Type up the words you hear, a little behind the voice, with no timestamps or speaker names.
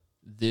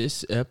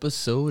This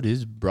episode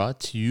is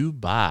brought to you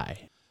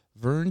by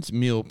Vern's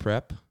Meal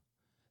Prep.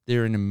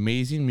 They're an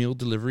amazing meal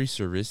delivery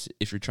service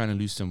if you're trying to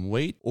lose some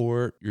weight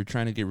or you're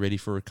trying to get ready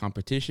for a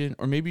competition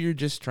or maybe you're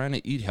just trying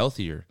to eat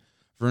healthier.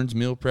 Vern's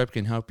Meal Prep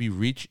can help you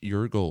reach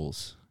your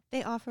goals.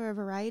 They offer a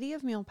variety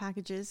of meal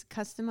packages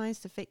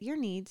customized to fit your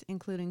needs,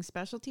 including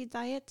specialty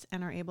diets,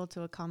 and are able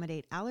to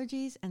accommodate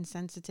allergies and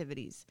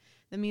sensitivities.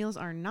 The meals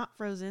are not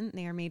frozen.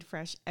 They are made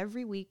fresh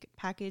every week,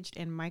 packaged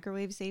in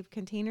microwave-safe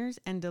containers,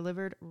 and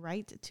delivered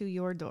right to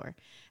your door.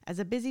 As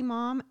a busy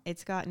mom,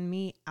 it's gotten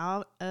me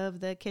out of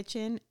the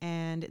kitchen,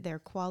 and their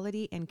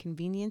quality and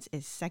convenience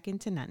is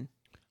second to none.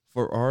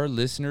 For our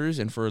listeners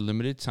and for a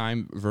limited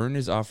time, Vern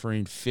is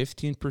offering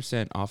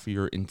 15% off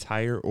your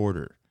entire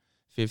order.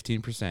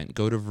 15%.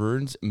 Go to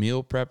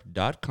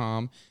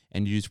vernsmealprep.com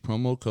and use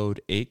promo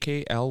code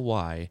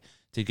AKLY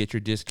to get your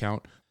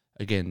discount.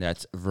 Again,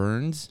 that's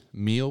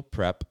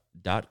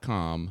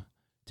vernsmealprep.com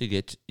to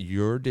get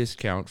your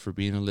discount for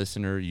being a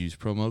listener. Use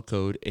promo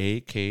code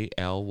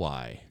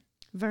AKLY.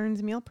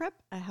 Vern's Meal Prep,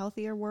 a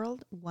healthier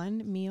world,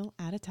 one meal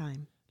at a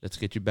time. Let's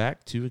get you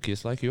back to A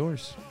Kiss Like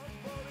Yours.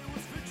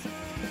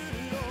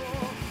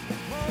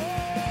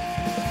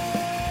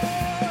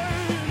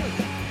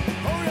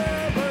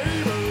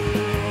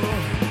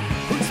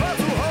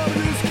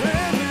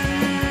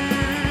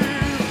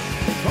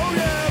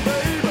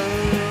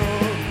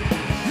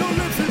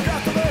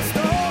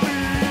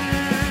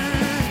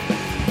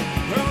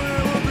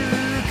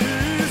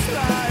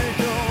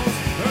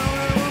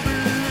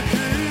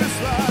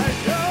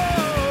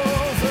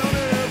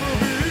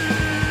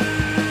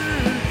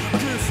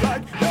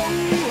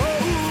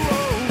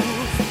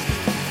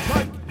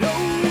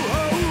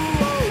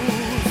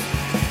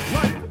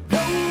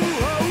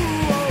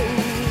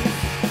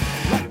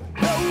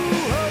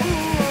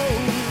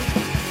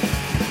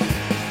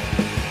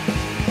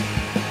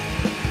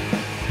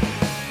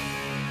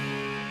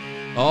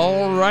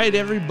 All right,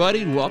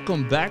 everybody,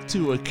 welcome back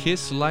to A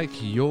Kiss Like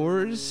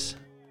Yours.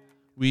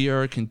 We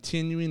are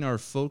continuing our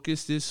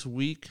focus this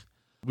week.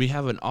 We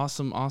have an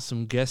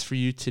awesome guest for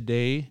you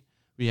today.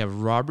 We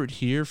have Robert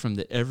here from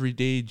the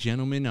Everyday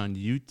Gentleman on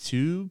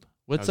YouTube.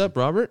 What's up,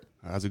 Robert?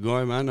 How's it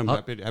going, man? I'm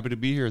happy to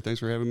be here. Thanks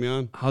for having me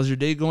on. How's your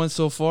day going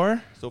so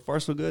far? So far,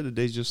 so good. The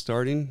day's just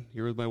starting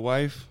here with my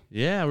wife.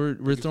 Yeah,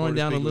 we're throwing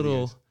down a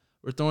little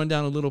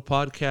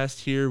podcast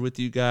here with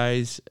you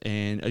guys,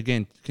 and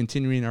again,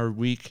 continuing our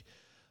week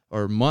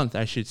or month,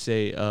 I should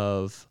say,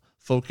 of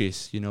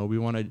focus. You know, we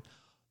want to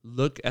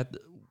look at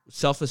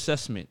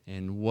self-assessment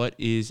and what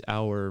is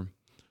our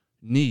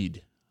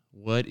need,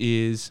 what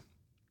is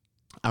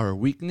our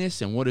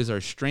weakness, and what is our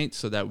strength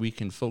so that we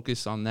can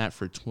focus on that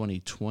for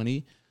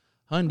 2020.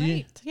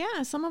 Right.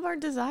 Yeah, some of our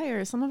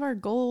desires, some of our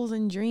goals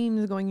and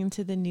dreams going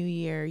into the new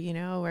year. You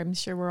know, I'm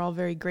sure we're all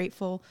very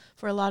grateful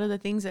for a lot of the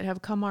things that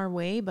have come our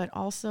way, but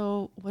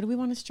also what do we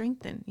want to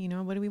strengthen? You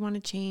know, what do we want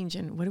to change,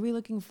 and what are we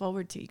looking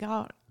forward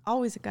to?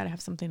 Always got to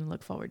have something to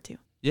look forward to.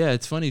 Yeah,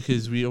 it's funny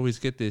because we always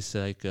get this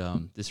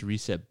this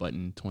reset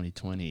button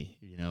 2020,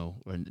 you know,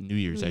 or New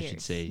Year's, I should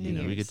say.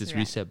 We get this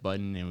reset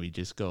button and we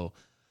just go,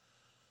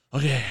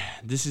 okay,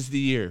 this is the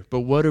year.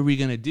 But what are we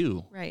going to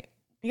do? Right.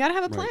 You got to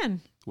have a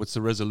plan. What's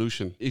the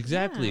resolution?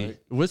 Exactly. Yeah. Right.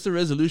 What's the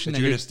resolution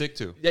that you're going to stick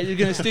to? That you're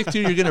going to stick to.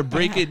 You're going to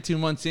break it 2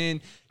 months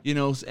in, you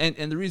know, and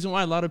the reason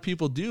why a lot of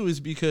people do is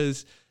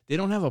because they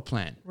don't have a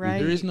plan. Right.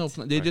 There is no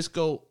plan. They just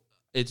go,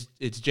 it's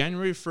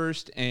January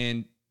 1st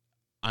and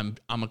I'm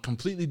a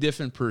completely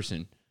different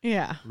person.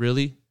 Yeah.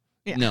 Really?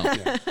 Yeah. No.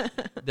 Yeah.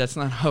 That's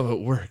not how it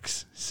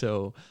works.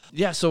 So,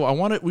 yeah,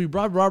 we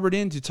brought Robert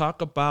in to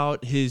talk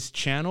about his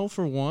channel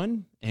for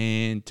one,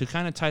 and to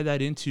kind of tie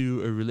that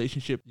into a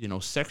relationship, you know,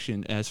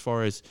 section as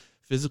far as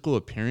physical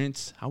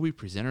appearance, how we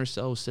present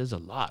ourselves says a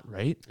lot,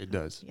 right? It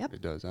does. Yep.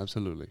 It does.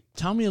 Absolutely.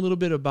 Tell me a little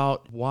bit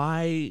about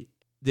why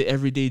the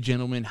Everyday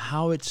Gentleman,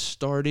 how it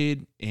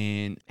started,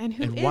 and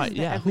who is why?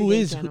 the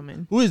Everyday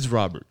Gentleman? Who is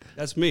Robert?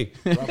 That's me.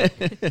 Robert.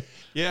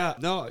 Yeah.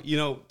 No. You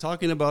know,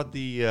 talking about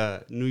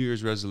the New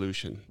Year's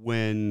resolution,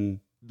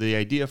 when the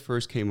idea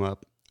first came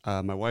up,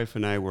 my wife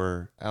and I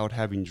were out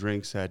having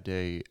drinks at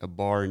a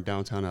bar in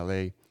downtown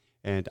LA,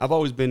 and I've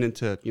always been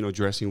into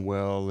dressing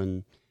well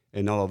and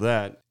all of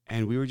that,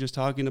 and we were just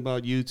talking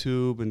about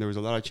YouTube, and there was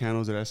a lot of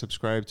channels that I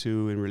subscribed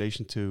to in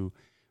relation to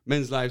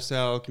men's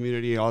lifestyle,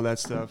 community, all that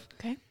stuff.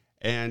 Okay.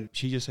 And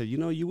she just said,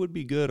 you would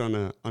be good on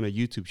a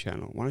YouTube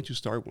channel. Why don't you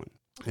start one?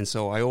 And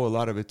so I owe a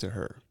lot of it to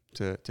her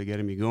to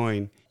getting me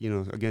going.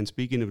 Again,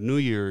 speaking of New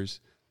Year's,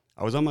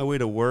 I was on my way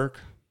to work,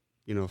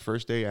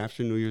 first day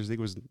after New Year's. I think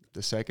it was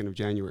the 2nd of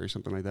January or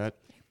something like that.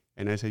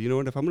 And I said, you know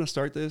what, if I'm going to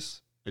start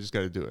this, I just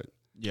got to do it.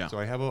 Yeah. So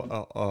I have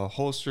a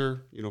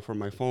holster, for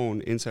my phone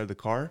inside the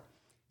car.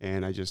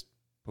 And I just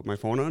put my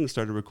phone on and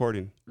started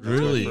recording.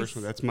 Really?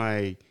 That's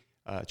my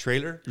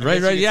trailer.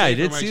 Right. Yeah, I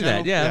did see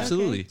channel. that. Yeah,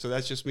 absolutely. So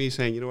that's just me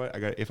saying, you know what,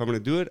 if I'm going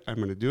to do it, I'm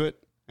going to do it.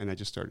 And I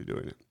just started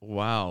doing it.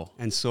 Wow.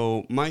 And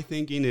so my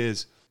thinking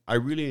is I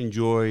really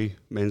enjoy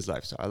men's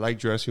lifestyle. I like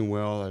dressing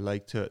well. I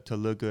like to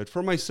look good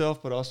for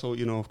myself, but also,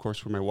 of course,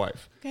 for my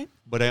wife. Okay.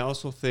 But I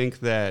also think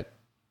that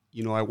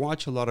I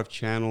watch a lot of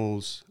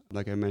channels,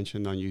 like I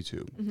mentioned, on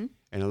YouTube.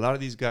 And a lot of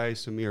these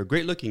guys, to me, are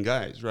great-looking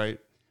guys, right?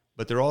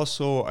 But they're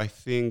also, I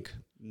think,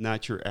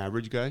 not your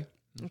average guy.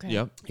 Okay.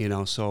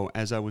 Yep. So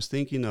as I was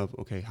thinking of,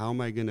 okay, how am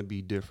I going to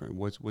be different?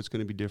 What's going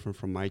to be different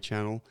from my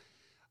channel?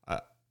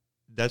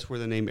 That's where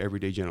the name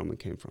Everyday Gentleman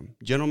came from.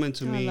 Gentleman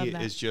to me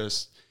is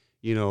just,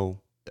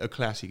 a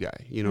classy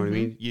guy. You know what I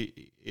mean?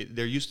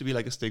 There used to be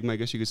like a stigma, I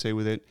guess you could say,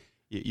 with it.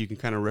 You can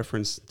kind of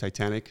reference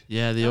Titanic.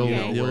 Yeah, the old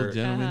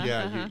gentleman.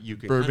 Yeah, you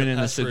can bourbon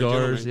and the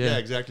cigars. Yeah,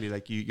 exactly.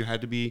 Like you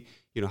had to be,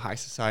 high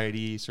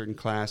society, certain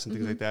class and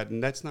things like that.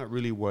 And that's not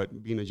really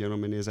what being a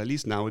gentleman is, at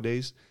least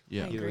nowadays.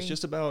 Yeah. It's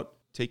just about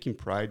taking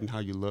pride in how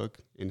you look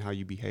and how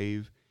you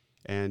behave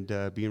and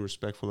being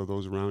respectful of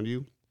those around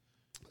you.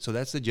 So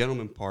that's the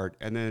gentleman part.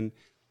 And then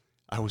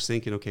I was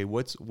thinking, okay,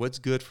 what's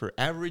good for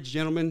average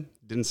gentleman?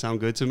 Didn't sound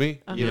good to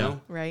me,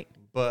 Right.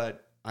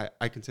 But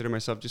I consider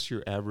myself just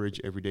your average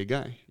everyday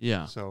guy.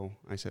 Yeah. So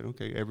I said,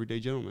 okay,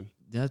 everyday gentleman.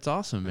 That's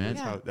awesome,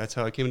 man. That's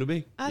how it came to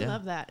be. I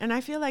love that. And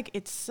I feel like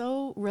it's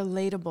so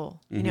relatable.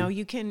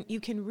 You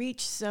can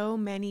reach so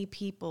many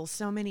people,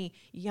 so many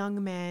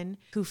young men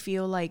who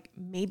feel like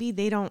maybe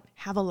they don't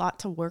have a lot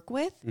to work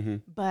with,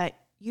 but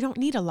you don't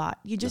need a lot.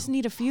 You just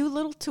need a few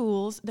little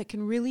tools that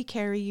can really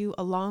carry you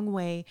a long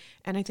way.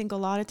 And I think a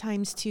lot of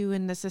times too,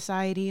 in the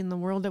society, in the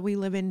world that we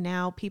live in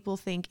now, people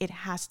think it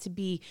has to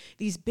be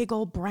these big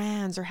old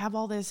brands or have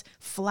all this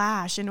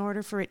flash in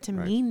order for it to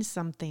mean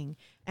something.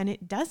 And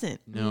it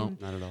doesn't. No,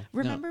 not at all.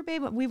 Remember,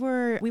 babe, we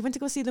went to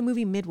go see the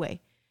movie Midway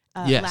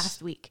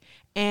last week.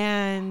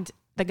 And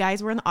the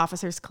guys were in the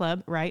Officers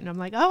Club, right? And I'm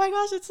like, oh my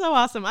gosh, it's so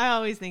awesome. I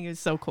always think it's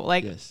so cool.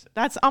 Like,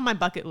 that's on my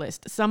bucket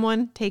list.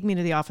 Someone take me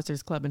to the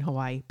Officers Club in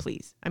Hawaii,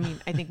 please. I mean,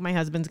 I think my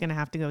husband's going to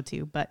have to go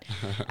too, but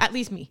at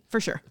least me,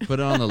 for sure. Put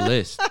it on the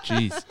list.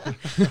 Jeez.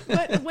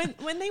 But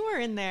when they were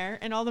in there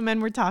and all the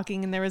men were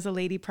talking and there was a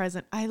lady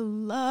present, I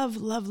love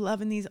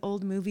in these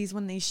old movies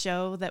when they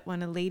show that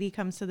when a lady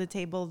comes to the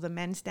table, the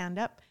men stand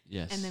up.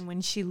 Yes. And then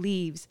when she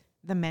leaves,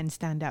 the men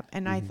stand up.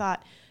 And I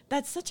thought,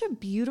 that's such a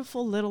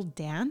beautiful little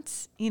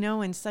dance,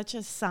 and such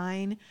a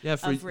sign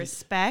of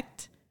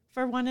respect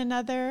for one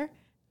another.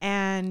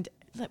 And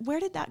where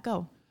did that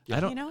go?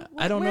 I don't know.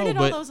 Where did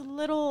all those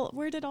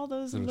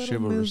little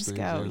moves things,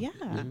 go?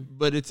 yeah.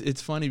 But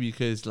it's funny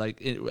because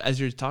as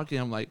you're talking,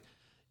 I'm like,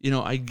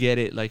 I get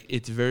it. Like,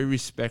 it's very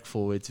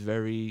respectful. It's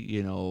very,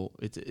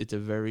 it's a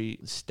very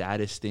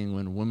status thing.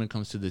 When a woman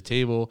comes to the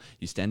table,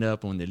 you stand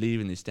up. When they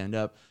leave and they stand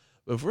up.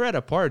 But if we're at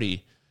a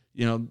party,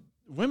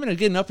 women are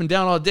getting up and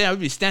down all day. I would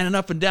be standing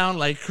up and down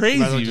like crazy,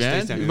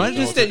 man. Might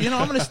just stay,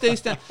 I'm going to stay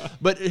standing.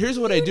 But here's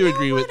what I do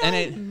agree with,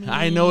 and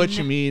I know what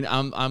you mean.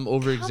 I'm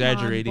over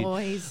exaggerating,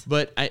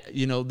 but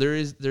there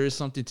is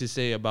something to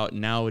say about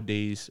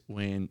nowadays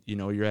when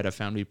you're at a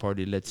family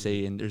party, let's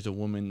say, and there's a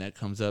woman that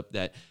comes up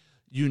that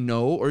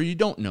or you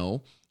don't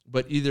know,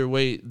 but either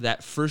way,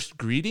 that first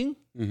greeting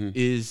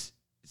is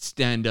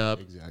stand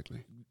up.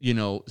 Exactly.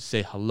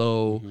 Say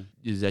hello.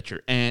 Is that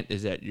your aunt?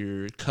 Is that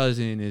your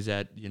cousin? Is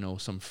that,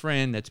 some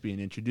friend that's being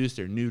introduced?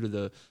 They're new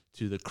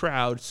to the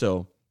crowd.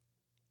 So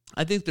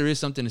I think there is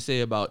something to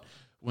say about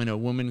when a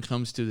woman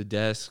comes to the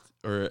desk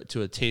or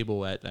to a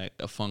table at like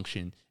a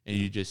function and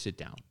you just sit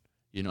down.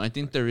 I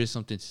think there is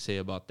something to say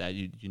about that.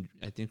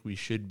 I think we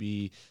should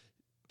be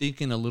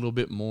thinking a little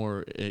bit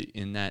more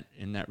in that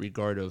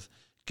regard of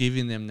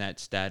giving them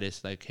that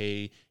status. Like,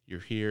 hey, you're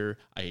here.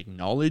 I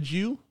acknowledge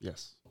you.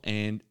 Yes.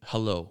 And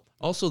hello.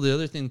 Also, the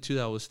other thing, too,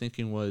 that I was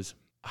thinking was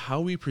how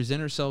we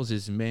present ourselves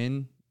as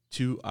men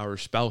to our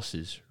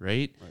spouses,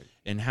 right?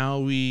 And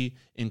how we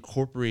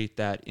incorporate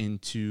that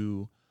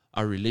into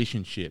our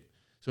relationship.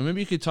 So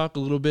maybe you could talk a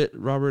little bit,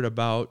 Robert,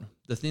 about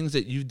the things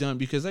that you've done.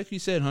 Because like you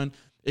said, hon,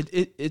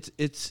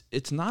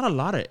 it's not a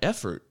lot of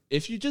effort.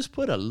 If you just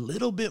put a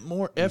little bit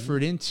more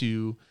effort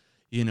into,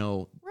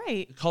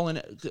 calling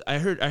it. I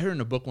heard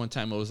in a book one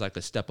time it was like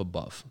a step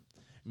above.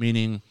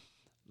 Meaning,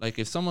 like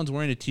if someone's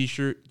wearing a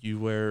T-shirt, you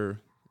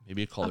wear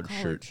maybe a collared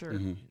shirt.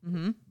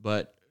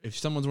 But if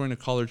someone's wearing a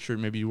collared shirt,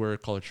 maybe you wear a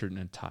collared shirt and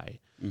a tie.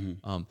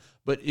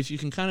 But if you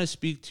can kind of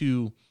speak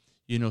to,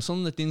 some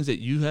of the things that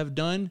you have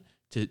done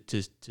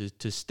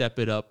to step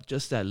it up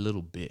just that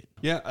little bit.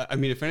 Yeah, I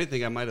mean, if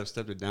anything, I might have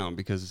stepped it down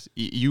because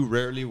you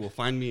rarely will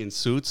find me in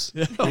suits,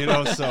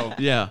 So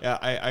yeah,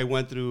 I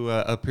went through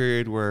a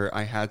period where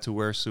I had to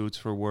wear suits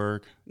for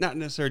work. Not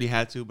necessarily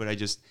had to, but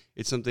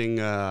it's something.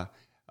 I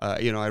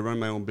run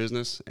my own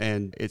business,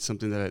 and it's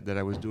something that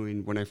I was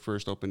doing when I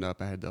first opened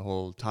up. I had the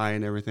whole tie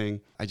and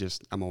everything.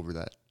 I'm over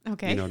that.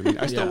 Okay. You know what I mean?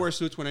 I still wear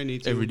suits when I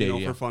need to, every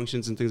day, for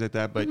functions and things like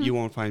that, but you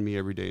won't find me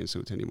every day in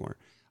suits anymore.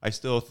 I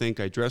still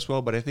think I dress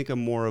well, but I think I'm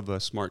more of a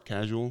smart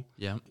casual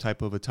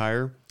type of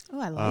attire.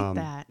 Oh, I like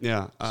that.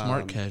 Yeah.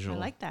 Smart casual. I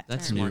like that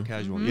That's term. new. Smart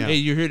casual, yeah. Hey,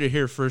 you're here to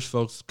hear first,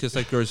 folks. Kiss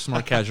Like Yours,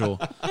 Smart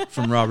Casual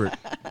from Robert.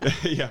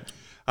 Yeah.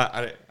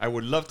 I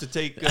would love to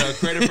take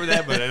credit for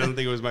that, but I don't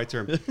think it was my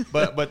term.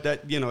 But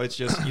that, it's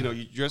just,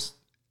 you dress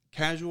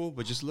casual,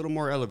 but just a little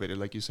more elevated,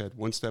 like you said,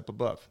 one step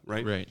above,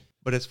 right? Right.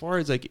 But as far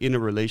as like in a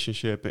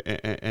relationship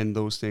and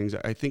those things,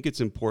 I think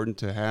it's important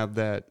to have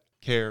that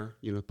care,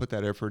 put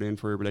that effort in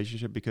for a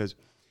relationship, because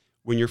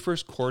when you're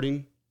first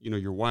courting,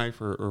 your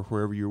wife or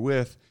whoever you're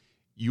with,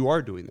 you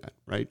are doing that,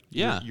 right?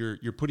 Yeah.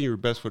 You're putting your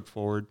best foot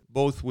forward,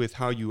 both with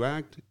how you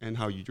act and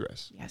how you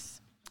dress.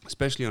 Yes.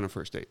 Especially on a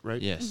first date,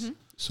 right? Yes. Mm-hmm.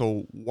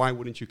 So why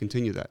wouldn't you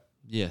continue that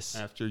Yes.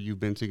 after you've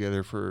been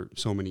together for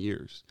so many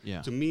years?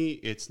 Yeah. To me,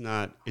 it's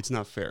not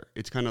fair.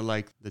 It's kind of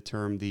like the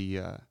term,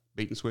 the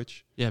bait and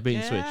switch, Yeah. Bait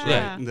and switch.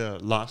 Yeah. Yeah.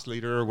 the loss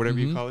leader or whatever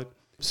you call it.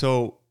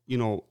 So,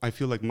 I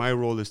feel like my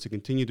role is to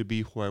continue to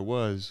be who I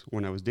was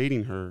when I was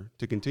dating her,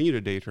 to continue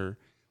to date her.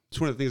 It's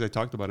one of the things I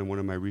talked about in one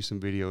of my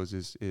recent videos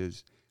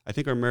is I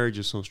think our marriage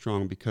is so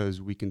strong because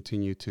we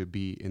continue to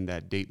be in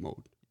that date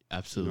mode.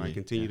 Absolutely. I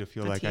continue to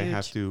feel That's like I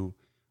have huge. to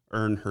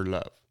earn her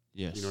love.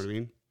 Yes. You know what I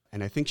mean?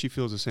 And I think she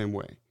feels the same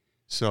way.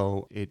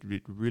 So it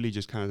really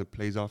just kind of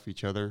plays off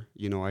each other.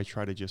 I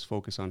try to just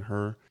focus on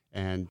her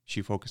and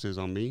she focuses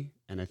on me.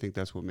 And I think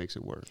that's what makes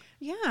it work.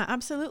 Yeah,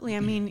 absolutely. I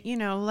mean,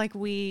 like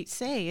we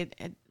say,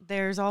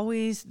 there's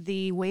always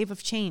the wave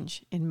of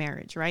change in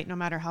marriage, right? No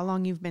matter how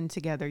long you've been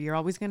together, you're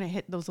always going to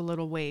hit those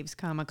little waves,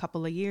 come a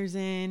couple of years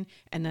in,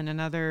 and then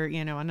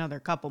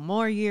another couple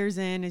more years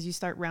in as you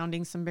start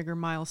rounding some bigger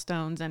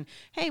milestones. And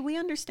hey, we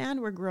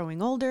understand we're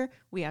growing older.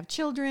 We have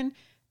children.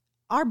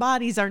 Our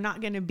bodies are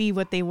not going to be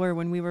what they were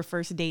when we were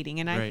first dating.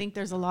 And I Right. think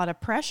there's a lot of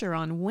pressure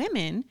on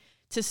women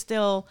to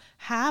still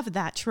have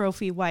that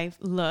trophy wife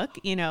look.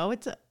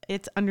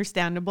 It's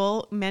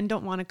understandable. Men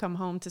don't want to come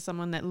home to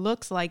someone that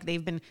looks like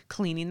they've been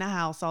cleaning the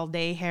house all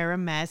day, hair a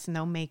mess,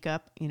 no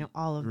makeup,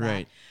 all of that.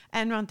 Right.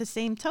 And on the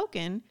same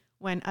token,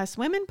 when us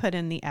women put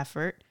in the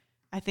effort,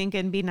 I think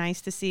it'd be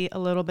nice to see a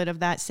little bit of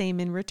that same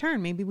in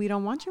return. Maybe we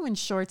don't want you in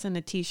shorts and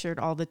a t-shirt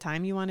all the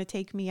time. You want to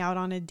take me out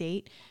on a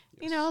date.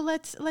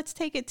 Let's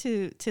take it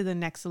to the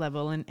next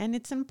level. And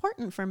it's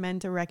important for men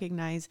to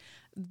recognize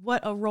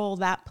what a role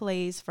that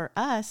plays for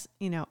us,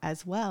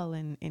 as well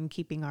in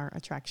keeping our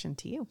attraction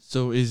to you.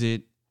 So is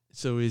it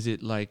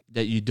like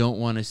that you don't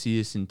want to see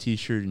us in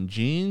t-shirt and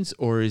jeans,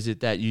 or is it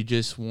that you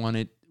just want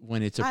it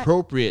when it's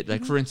appropriate?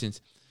 Like for instance,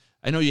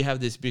 I know you have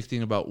this big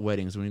thing about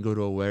weddings. When you go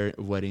to a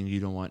wedding, you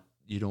don't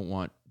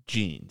want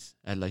jeans,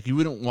 and like you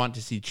wouldn't want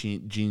to see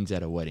jeans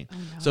at a wedding. Oh,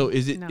 no. So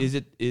is No.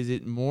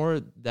 it more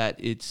that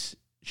it's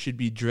should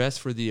be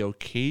dressed for the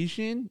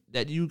occasion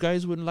that you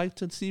guys would like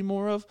to see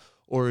more of,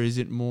 or is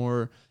it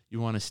more you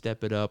want to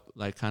step it up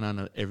like kind of on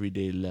an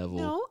everyday level?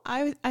 No,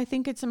 I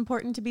think it's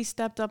important to be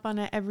stepped up on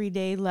an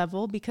everyday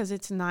level because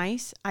it's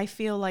nice. I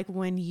feel like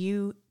when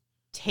you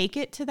take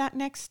it to that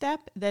next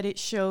step, that it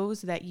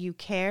shows that you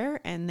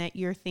care and that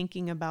you're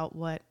thinking about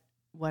what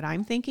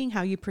I'm thinking,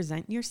 how you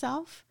present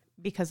yourself.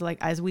 Because like,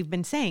 as we've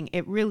been saying,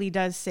 it really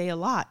does say a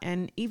lot.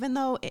 And even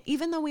though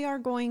we are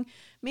going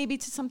maybe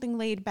to something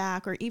laid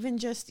back or even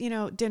just,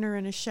 dinner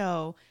and a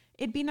show,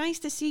 it'd be nice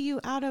to see you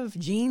out of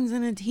jeans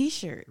and a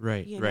t-shirt.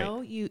 Right. You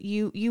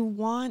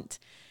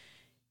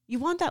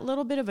want that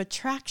little bit of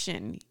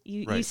attraction.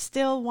 You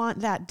still want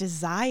that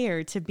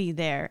desire to be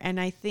there. And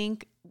I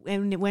think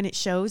when it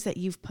shows that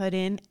you've put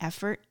in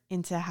effort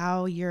into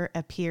how you're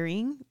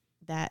appearing,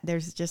 that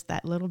there's just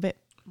that little bit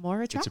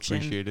more attraction. It's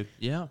appreciated.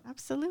 Yeah.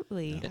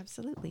 Absolutely.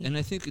 And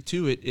I think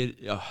too,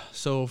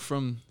 so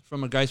from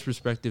a guy's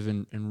perspective,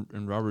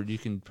 and Robert, you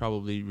can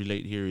probably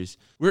relate here, is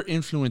we're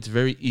influenced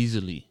very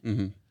easily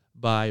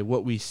by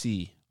what we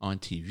see on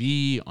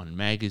TV, on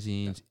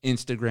magazines,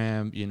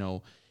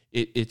 Instagram.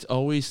 It's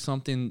always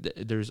something.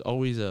 There's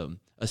always a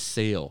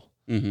sale.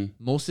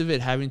 Most of it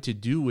having to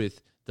do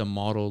with the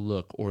model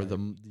look or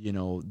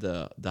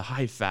the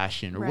high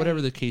fashion or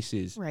whatever the case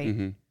is.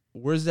 Right.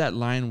 Where's that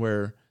line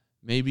where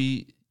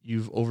maybe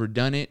you've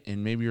overdone it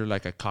and maybe you're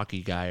like a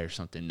cocky guy or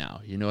something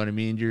now? You know what I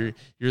mean?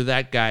 You're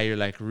that guy. You're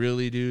like,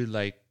 really, dude?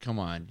 Like, come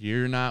on.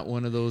 You're not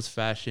one of those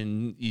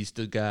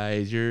fashionista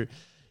guys. You're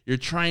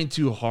trying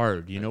too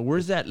hard.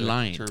 Where's that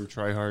line? Term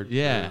try hard.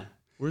 Yeah.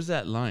 Where's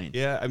that line?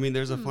 Yeah. I mean,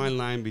 there's a fine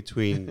line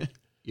between,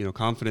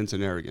 confidence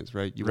and arrogance,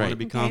 right? You want to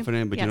be Okay.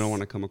 confident, but you Yes. don't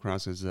want to come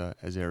across as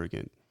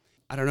arrogant.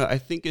 I don't know. I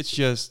think it's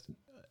just,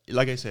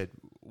 like I said,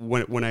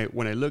 when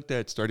I looked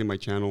at starting my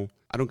channel,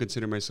 I don't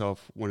consider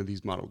myself one of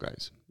these model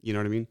guys. You know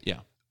what I mean? Yeah.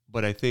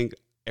 But I think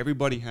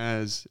everybody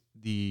has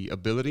the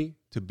ability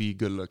to be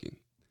good looking.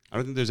 I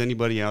don't think there's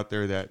anybody out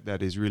there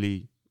that is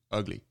really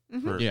ugly,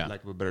 for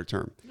lack of a better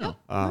term. No.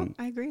 No,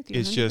 I agree with you.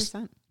 It's 100%. just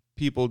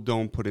people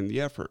don't put in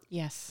the effort,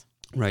 Yes.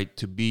 right,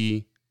 to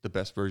be the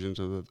best versions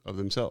of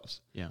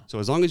themselves. Yeah. So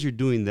as long as you're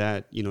doing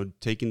that,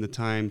 taking the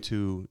time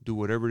to do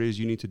whatever it is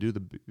you need to do to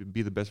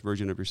be the best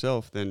version of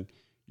yourself, then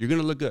you're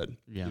going to look good.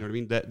 Yeah. You know what I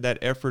mean? That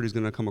effort is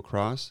going to come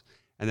across,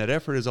 and that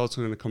effort is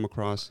also going to come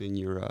across in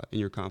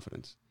your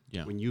confidence.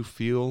 Yeah. When you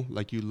feel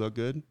like you look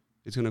good,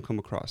 it's going to come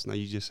across. Now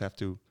you just have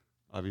to,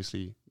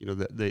 obviously,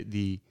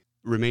 the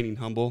remaining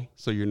humble,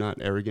 so you're not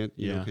arrogant.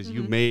 Because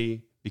you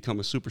may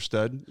become a super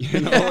stud.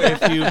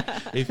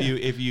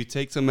 If you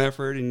take some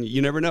effort, and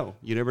you never know.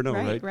 You never know,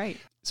 right? Right.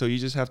 So you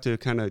just have to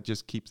kind of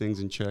just keep things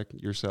in check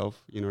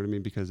yourself. You know what I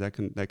mean? Because that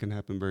can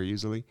happen very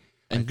easily.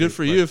 And good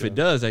for you if it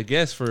does, I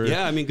guess.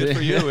 Yeah, I mean, good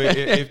for you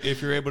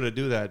if you're able to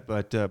do that.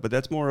 But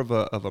that's more of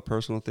a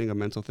personal thing, a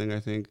mental thing, I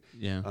think.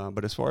 Yeah.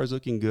 But as far as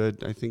looking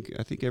good, I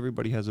think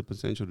everybody has the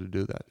potential to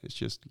do that. It's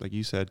just like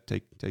you said,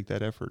 take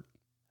that effort.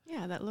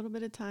 Yeah, that little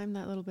bit of time,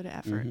 that little bit of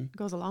effort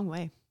goes a long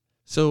way.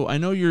 So I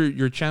know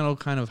your channel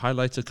kind of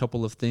highlights a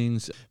couple of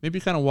things. Maybe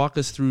kind of walk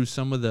us through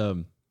some of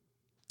the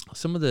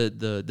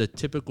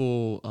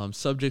typical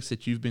subjects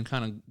that you've been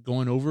kind of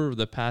going over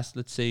the past,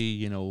 let's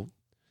say,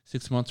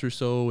 6 months or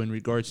so in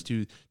regards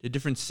to the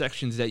different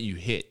sections that you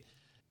hit.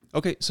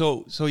 Okay,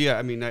 so yeah,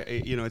 I mean,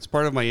 it's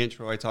part of my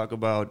intro. I talk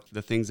about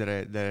the things that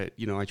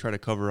I try to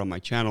cover on my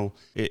channel.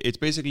 It's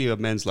basically a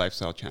men's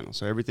lifestyle channel.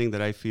 So everything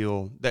that I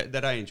feel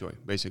that I enjoy,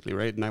 basically,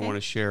 right? And I want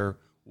to share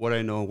what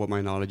I know, what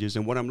my knowledge is,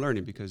 and what I'm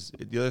learning. Because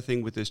the other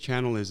thing with this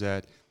channel is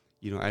that,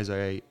 as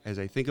I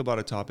think about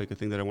a topic, a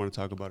thing that I want to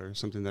talk about, or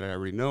something that I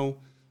already know,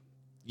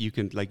 you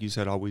can, like you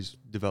said, always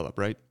develop,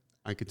 right?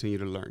 I continue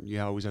to learn.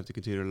 You always have to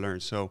continue to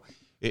learn. So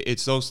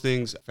it's those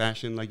things.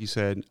 Fashion, like you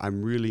said,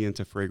 I'm really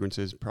into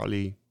fragrances.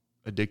 Probably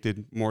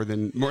addicted more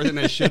than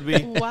I should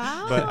be.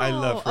 Wow. But I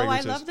love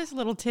fragrances. I love this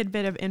little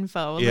tidbit of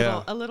info.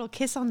 A little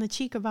kiss on the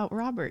cheek about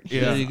Robert.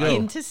 Yeah. There you go.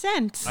 Into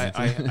scents.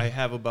 I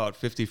have about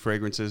 50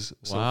 fragrances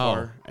so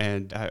far,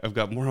 and I've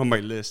got more on my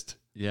list.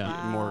 Yeah.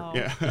 Wow. More.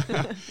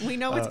 Yeah. We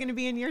know what's going to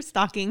be in your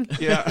stocking.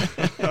 Yeah.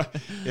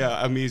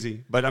 Yeah, I'm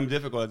easy, but I'm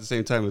difficult at the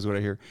same time is what I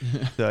hear.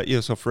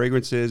 So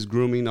fragrances,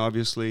 grooming,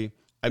 obviously.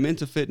 I'm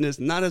into fitness,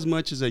 not as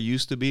much as I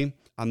used to be.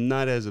 I'm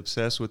not as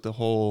obsessed with the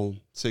whole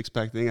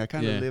six-pack thing. I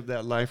kind of live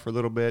that life for a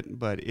little bit,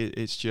 but it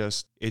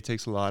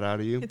takes a lot out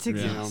of you. It's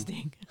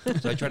exhausting.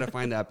 So I try to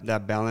find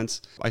that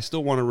balance. I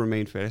still want to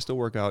remain fit. I still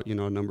work out,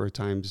 a number of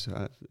times.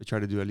 I try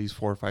to do at least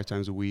 4 or 5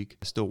 times a week.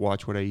 I still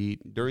watch what I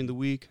eat during the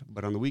week,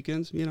 but on the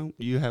weekends,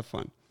 you have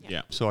fun.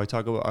 Yeah. So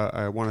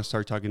I want to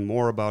start talking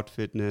more about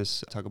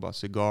fitness, talk about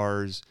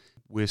cigars,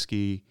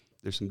 whiskey.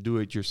 There's some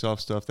do-it-yourself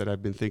stuff that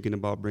I've been thinking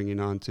about bringing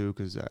on too,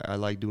 because I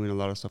like doing a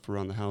lot of stuff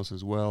around the house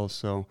as well.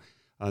 So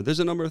there's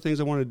a number of things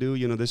I want to do.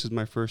 This is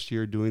my first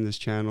year doing this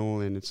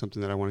channel, and it's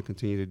something that I want to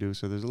continue to do.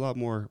 So there's a lot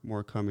more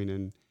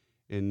coming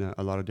in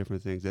a lot of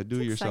different things. That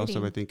do-it-yourself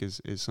stuff, I think,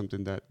 is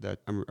something that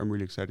I'm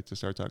really excited to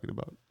start talking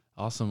about.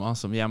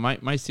 Awesome. Yeah,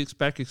 my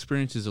six-pack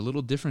experience is a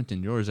little different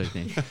than yours, I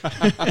think.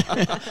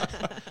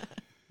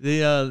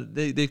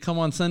 They come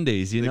on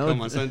Sundays, They come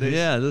on Sundays?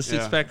 Yeah, the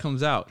six-pack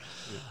comes out.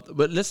 Yeah.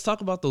 But let's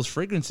talk about those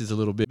fragrances a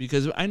little bit,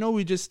 because I know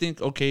we just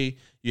think, okay,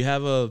 you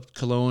have a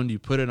cologne, you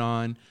put it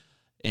on,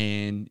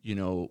 and,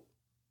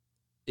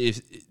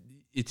 if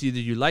it's either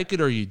you like it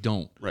or you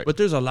don't. Right. But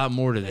there's a lot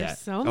more to that. There's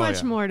so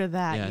much more to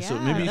that. Yeah, so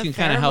maybe you can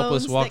kind of help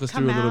us walk us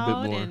through a little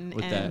bit more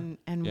with that.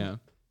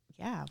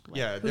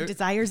 Who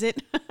desires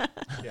it?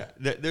 Yeah,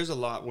 there's a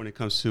lot when it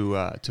comes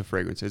to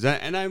fragrances,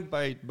 and I'm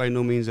by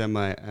no means am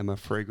a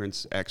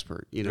fragrance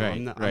expert.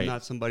 I'm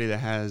not somebody that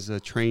has a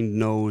trained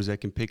nose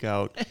that can pick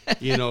out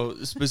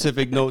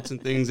specific notes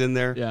and things in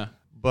there. Yeah.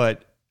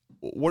 But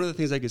one of the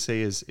things I could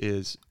say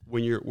is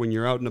when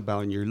you're out and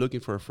about and you're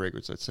looking for a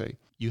fragrance, let's say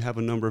you have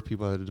a number of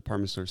people at the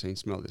department store saying,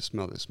 "Smell this,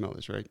 smell this, smell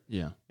this," right?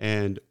 Yeah.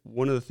 And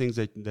one of the things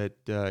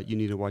that you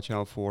need to watch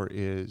out for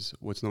is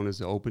what's known as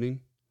the opening.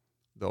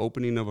 The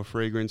opening of a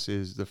fragrance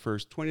is the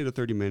first 20 to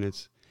 30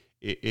 minutes.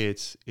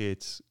 It's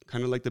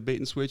kind of like the bait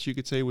and switch, you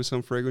could say, with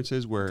some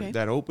fragrances where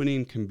that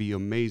opening can be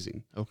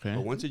amazing. Okay.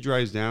 But once it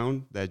dries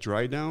down, that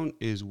dry down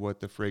is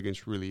what the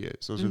fragrance really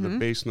is. Those are the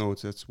base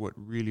notes. That's what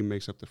really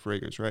makes up the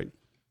fragrance, right?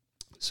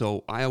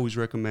 So I always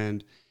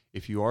recommend,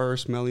 if you are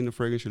smelling a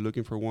fragrance, you're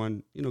looking for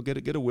one,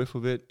 get a whiff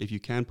of it. If you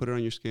can put it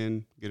on your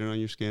skin, get it on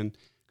your skin,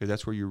 because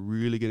that's where you're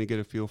really going to get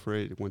a feel for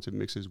it once it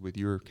mixes with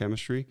your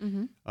chemistry.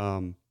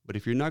 But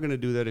if you're not going to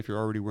do that, if you're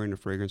already wearing a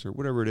fragrance or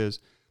whatever it is,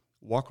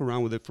 walk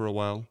around with it for a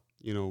while.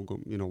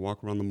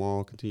 Walk around the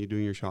mall, continue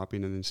doing your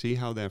shopping, and then see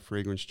how that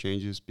fragrance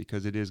changes,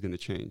 because it is going to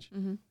change.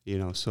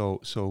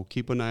 So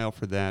keep an eye out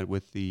for that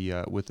with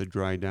the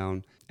dry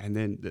down. And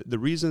then the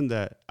reason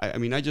that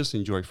I just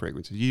enjoy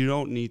fragrances. You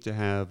don't need to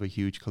have a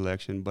huge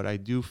collection, but I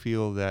do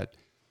feel that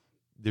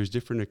there's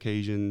different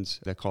occasions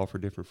that call for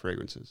different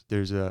fragrances.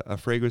 There's a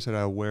fragrance that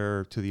I'll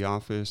wear to the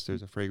office.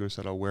 There's a fragrance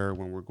that I'll wear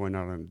when we're going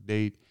out on a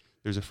date.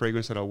 There's a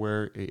fragrance that I'll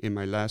wear. In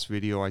my last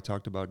video, I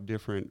talked about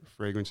different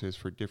fragrances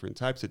for different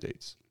types of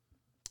dates.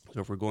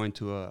 So if we're going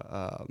to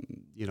a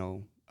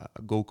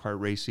go-kart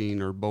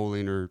racing or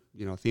bowling or,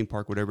 theme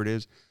park, whatever it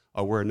is,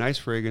 I'll wear a nice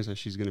fragrance that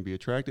she's going to be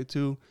attracted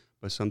to,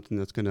 but something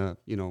that's going to,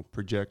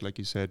 project, like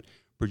you said.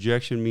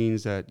 Projection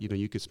means that,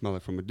 you can smell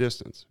it from a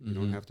distance. You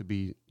don't have to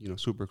be,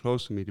 super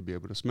close to me to be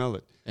able to smell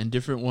it. And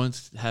different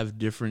ones have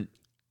different,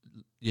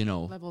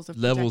 levels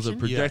of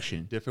projection.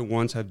 Yeah, different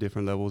ones have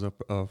different levels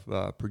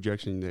of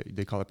projection.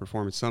 They call it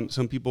performance.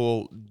 Some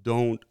people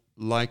don't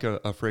like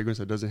a fragrance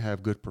that doesn't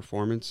have good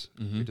performance.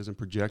 It doesn't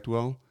project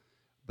well,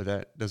 but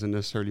that doesn't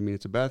necessarily mean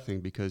it's a bad thing,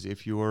 because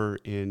if you're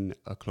in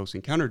a close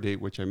encounter date,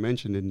 which I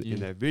mentioned in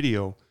that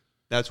video,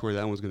 that's where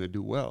that one's going to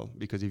do well.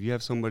 Because if you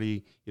have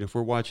somebody, if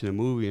we're watching a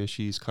movie and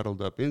she's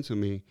cuddled up into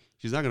me,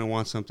 she's not going to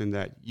want something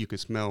that you could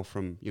smell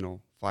from,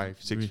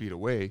 5-6 feet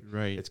away,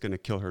 right, it's going to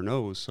kill her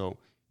nose. So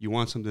you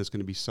want something that's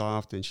going to be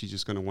soft and she's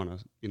just going to want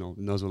to, you know,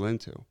 nuzzle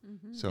into.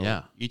 Mm-hmm.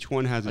 So each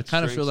one has its I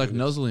kind of feel like strengths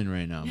nuzzling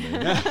right now,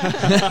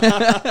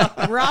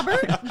 man.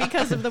 Robert,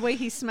 because of the way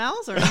he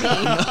smells, or me?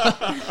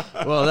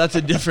 Well, that's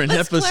a different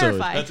Let's episode.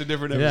 clarify. That's a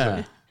different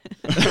Yeah.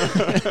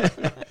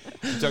 episode.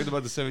 We talked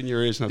about the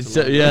 7-year itch.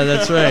 Yeah,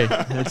 that's right.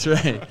 That's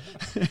right.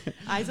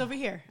 Eyes over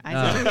here.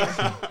 Eyes over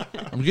here.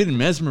 I'm getting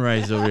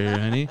mesmerized over here,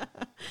 honey.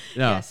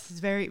 No. Yes, it's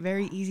very,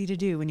 very easy to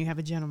do when you have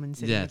a gentleman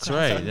sitting Yeah, that's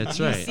across right. from you. That's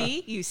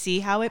right. You see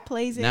how it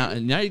plays in?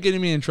 Now you're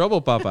getting me in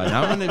trouble, Papa.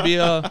 Now I'm gonna be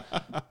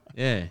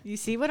yeah. You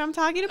see what I'm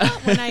talking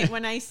about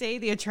when I say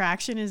the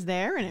attraction is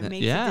there and it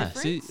makes a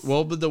difference? See,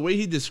 well, but the way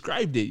he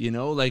described it, and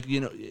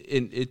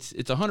it's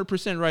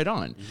 100% right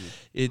on.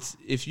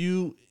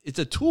 Mm-hmm. It's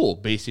a tool,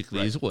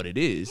 basically, is what it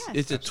is. Yes.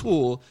 It's a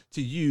tool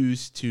to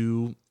use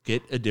to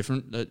get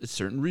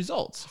certain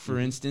results. For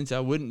instance, I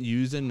wouldn't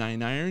use a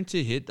 9-iron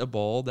to hit a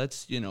ball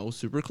that's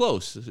super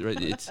close.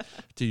 Right? It's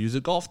to use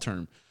a golf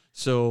term.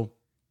 So,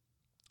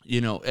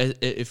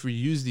 if we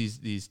use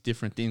these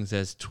different things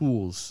as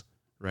tools,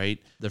 right?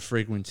 The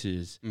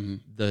fragrances, Mm-hmm.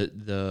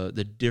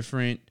 the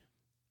different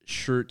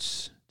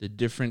shirts, the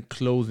different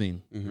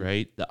clothing,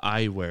 right? The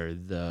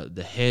eyewear,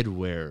 the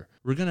headwear.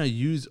 We're gonna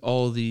use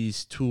all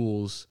these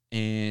tools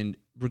and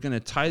we're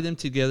gonna tie them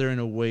together in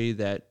a way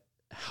that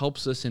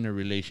helps us in a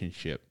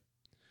relationship.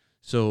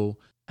 So,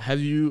 can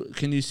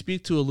you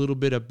speak to a little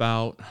bit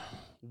about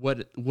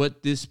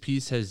what this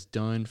piece has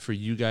done for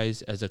you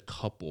guys as a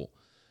couple?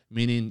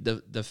 Meaning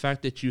the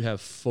fact that you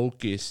have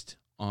focused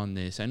on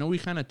this. I know we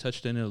kind of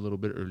touched on it a little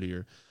bit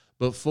earlier,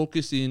 but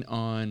focusing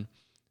on,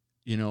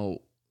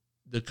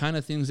 the kind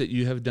of things that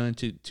you have done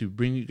to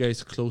bring you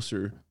guys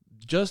closer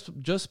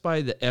just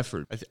by the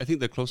effort. I think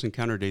the close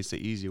encounter date's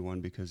the easy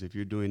one, because if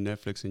you're doing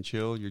Netflix and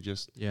chill, you're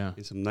just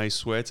in some nice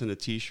sweats and a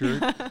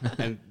t-shirt,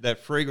 and that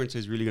fragrance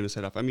is really going to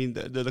set off. I mean,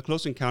 the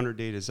close encounter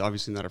date is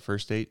obviously not a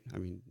first date. I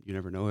mean, you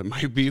never know. It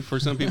might be for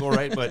some people,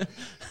 right? But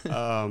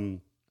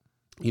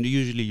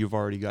usually you've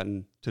already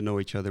gotten to know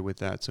each other with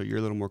that, so you're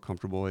a little more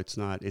comfortable. It's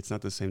not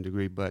the same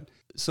degree, but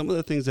some of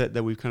the things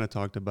that we've kind of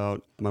talked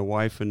about, my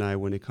wife and I,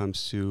 when it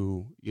comes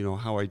to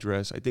how I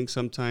dress, I think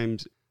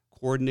sometimes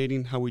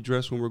coordinating how we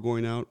dress when we're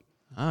going out.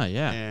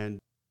 And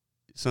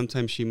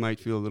sometimes she might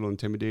feel a little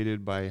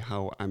intimidated by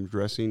how I'm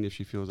dressing, if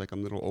she feels like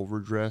I'm a little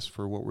overdressed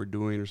for what we're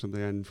doing or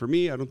something. And for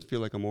me, I don't feel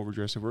like I'm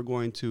overdressed. If we're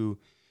going to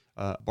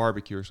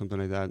barbecue or something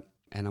like that,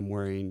 and I'm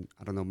wearing,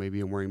 I don't know,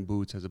 maybe I'm wearing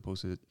boots as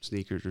opposed to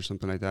sneakers or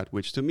something like that,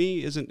 which to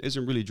me isn't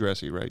really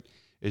dressy, right?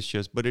 It's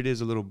just, but it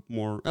is a little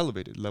more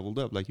elevated, leveled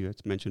up, like you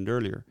had mentioned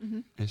earlier. Mm-hmm.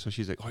 And so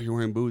she's like, oh, you're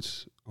wearing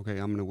boots? Okay,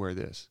 I'm going to wear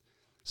this.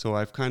 So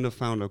I've kind of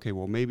found, okay,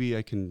 well, maybe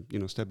I can,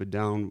 step it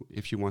down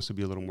if she wants to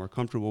be a little more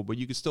comfortable, but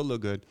you can still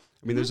look good.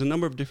 I mean, there's a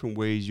number of different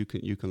ways you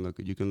can look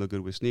good. You can look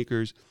good with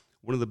sneakers.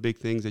 One of the big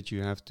things that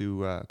you have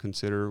to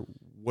consider,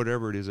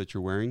 whatever it is that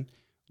you're wearing,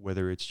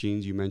 whether it's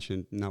jeans, you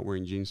mentioned not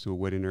wearing jeans to a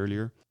wedding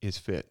earlier, is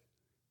fit.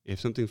 If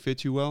something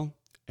fits you well,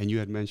 and you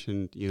had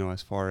mentioned,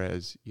 as far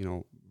as,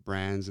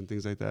 brands and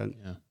things like that,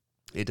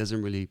 it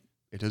doesn't really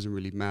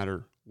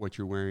matter what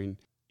you're wearing.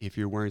 If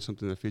you're wearing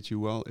something that fits you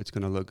well, it's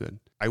going to look good.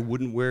 I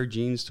wouldn't wear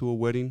jeans to a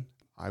wedding.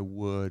 I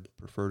would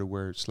prefer to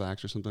wear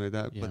slacks or something like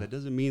that. But that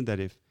doesn't mean that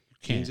if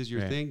jeans is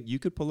your thing, you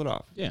could pull it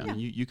off. Yeah. I mean,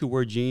 you could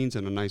wear jeans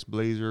and a nice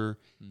blazer.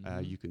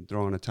 You can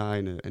throw on a tie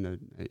and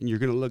you're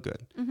going to look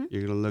good. Mm-hmm.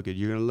 You're going to look good.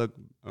 You're going to look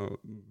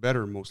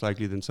better, most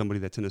likely, than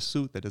somebody that's in a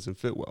suit that doesn't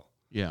fit well.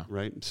 Yeah.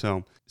 Right.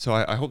 So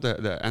I hope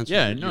that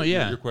answers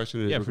your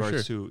question in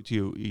regards to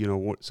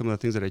some of the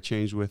things that I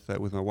changed with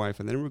my wife,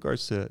 and then in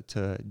regards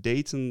to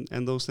dates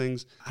and those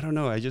things, I don't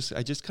know. I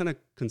just kind of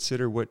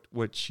consider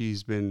what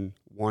she's been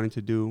wanting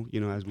to do.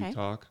 As we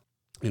talk,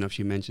 if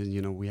she mentions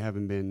we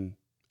haven't been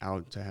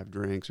out to have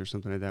drinks or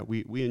something like that.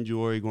 We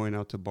enjoy going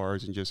out to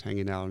bars and just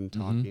hanging out and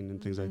talking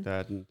and things like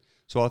that. And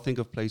so I'll think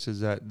of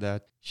places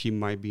that she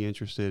might be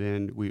interested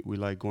in. We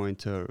like going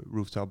to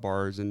rooftop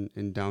bars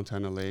in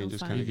downtown LA and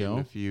just kind of getting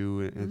a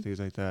few and things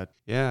like that.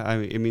 Yeah, I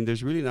mean,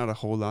 there's really not a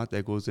whole lot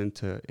that goes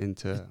into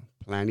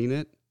planning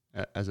it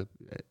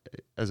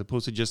as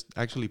opposed to just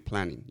actually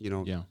planning.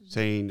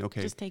 Saying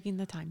okay, just taking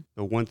the time.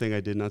 The one thing I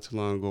did not too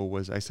long ago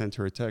was I sent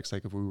her a text,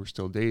 like if we were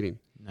still dating.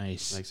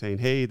 Nice. Like saying,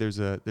 hey, there's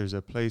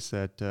a place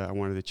that I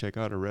wanted to check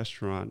out, a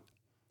restaurant.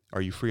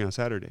 Are you free on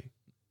Saturday?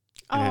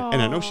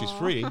 And I know she's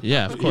free.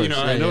 Yeah, of course.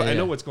 I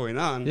know what's going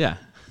on. Yeah.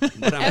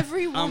 But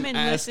every woman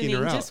listening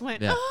just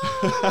went,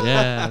 oh.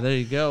 Yeah, there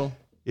you go.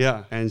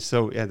 Yeah. And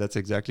so, that's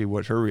exactly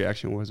what her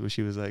reaction was, where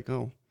she was like,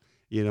 oh,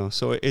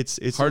 so it's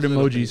heart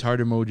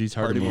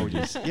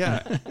emojis.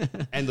 Yeah.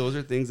 And those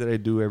are things that I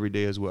do every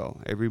day as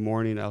well. Every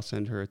morning I'll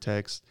send her a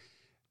text.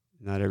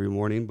 Not every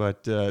morning,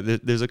 but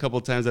there's a couple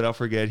of times that I'll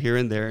forget here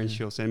and there, and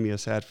she'll send me a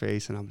sad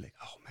face, and I'm like,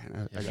 oh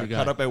man, I got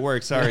caught up at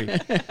work. Sorry.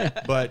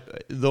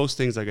 But those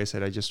things, like I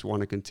said, I just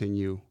want to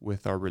continue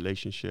with our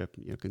relationship,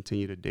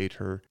 continue to date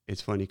her.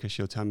 It's funny because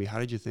she'll tell me, how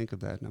did you think of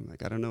that? And I'm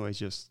like, I don't know.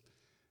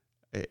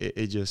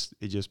 it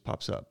just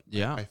pops up.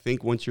 Yeah. I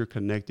think once you're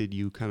connected,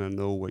 you kind of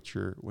know what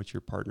your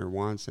partner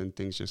wants, and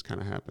things just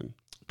kind of happen.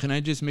 Can I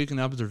just make an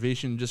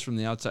observation just from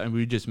the outside? And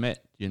we just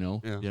met, Yeah.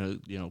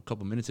 a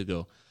couple minutes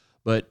ago,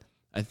 but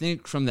I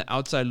think from the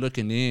outside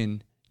looking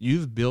in,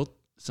 you've built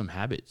some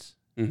habits.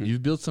 Mm-hmm.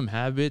 You've built some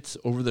habits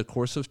over the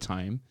course of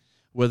time,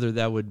 whether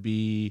that would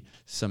be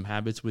some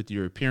habits with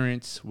your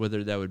appearance,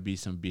 whether that would be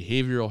some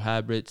behavioral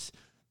habits,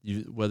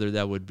 whether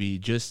that would be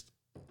just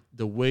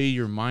the way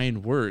your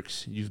mind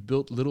works. You've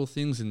built little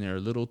things in there,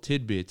 little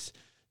tidbits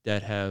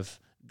that have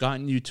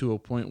gotten you to a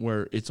point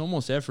where it's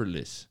almost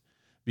effortless,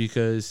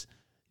 because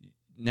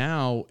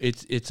now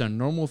it's a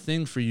normal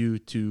thing for you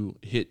to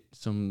hit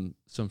some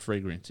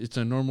fragrance. It's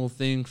a normal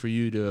thing for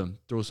you to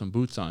throw some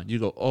boots on. You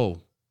go,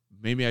 oh,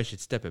 maybe I should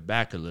step it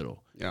back a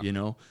little,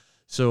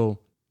 So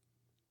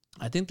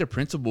I think the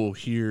principle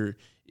here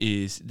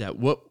is that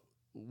what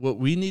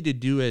we need to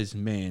do as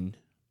men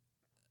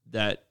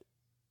that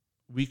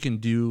we can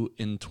do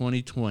in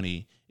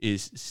 2020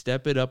 is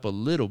step it up a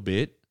little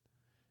bit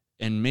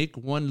and make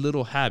one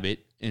little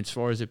habit as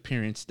far as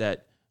appearance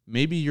that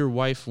maybe your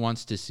wife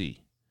wants to see.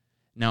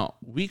 Now,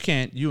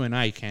 you and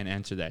I can't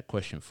answer that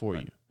question for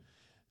right.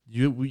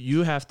 you.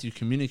 You have to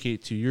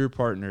communicate to your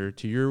partner,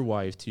 to your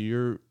wife, to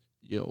your,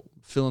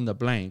 fill in the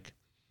blank.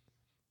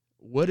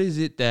 What is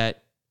it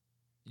that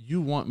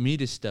you want me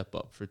to step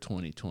up for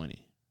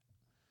 2020?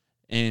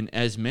 And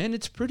as men,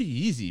 it's pretty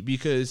easy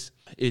because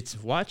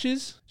it's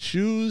watches,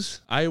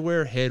 shoes,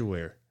 eyewear,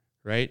 headwear,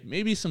 right?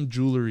 Maybe some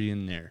jewelry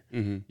in there.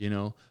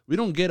 Mm-hmm. We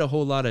don't get a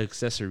whole lot of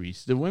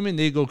accessories. The women,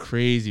 they go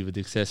crazy with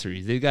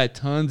accessories. They got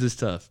tons of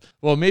stuff.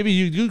 Well, maybe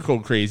you do go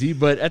crazy,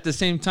 but at the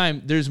same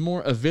time, there's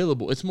more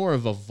available. It's more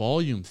of a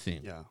volume thing.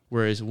 Yeah.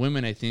 Whereas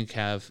women, I think,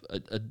 have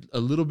a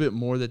little bit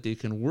more that they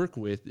can work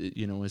with,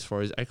 as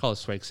far as I call it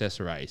swag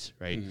accessorize,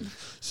 right? Mm-hmm.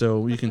 So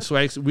we can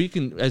swag,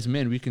 as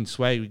men, we can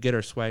swag, we get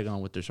our swag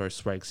on with our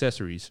swag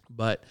accessories.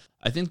 But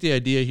I think the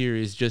idea here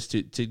is just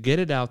to get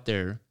it out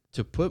there,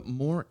 to put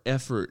more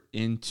effort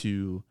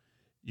into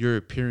your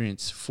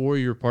appearance for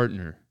your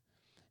partner.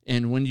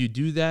 And when you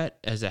do that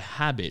as a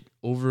habit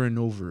over and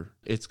over,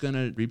 it's going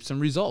to reap some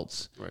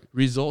results. Right.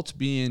 Results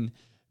being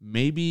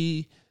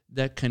maybe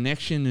that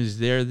connection is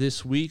there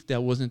this week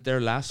that wasn't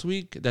there last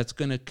week. That's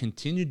going to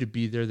continue to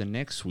be there the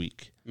next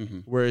week. Mm-hmm.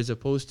 Whereas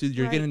opposed to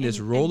you're getting this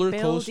roller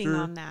coaster.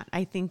 Building on that,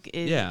 I think,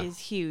 is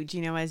huge.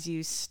 As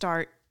you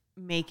start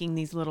making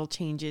these little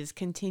changes,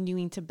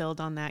 continuing to build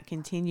on that,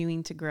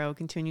 continuing to grow,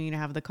 continuing to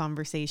have the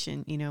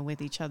conversation,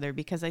 with each other,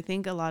 because I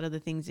think a lot of the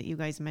things that you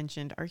guys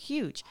mentioned are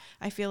huge.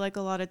 I feel like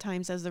a lot of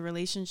times as the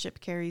relationship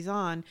carries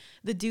on,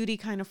 the duty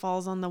kind of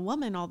falls on the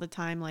woman all the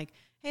time. Like,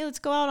 hey, let's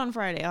go out on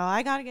Friday. Oh,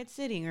 I got to get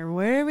sitting. Or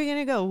where are we going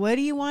to go? What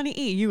do you want to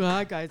eat? You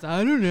guys,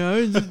 I don't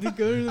know. Just to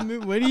go to the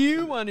movie. What do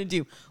you want to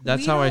do?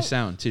 That's how I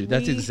sound too.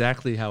 That's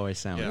exactly how I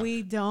sound. Yeah.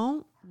 We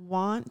don't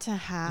want to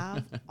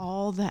have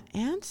all the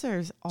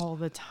answers all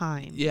the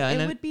time. Yeah,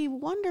 it would be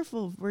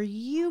wonderful for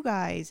you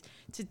guys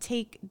to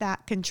take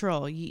that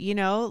control.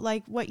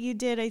 Like what you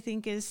did, I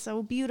think is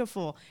so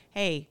beautiful.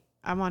 Hey,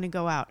 I want to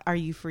go out. Are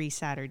you free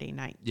Saturday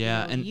night?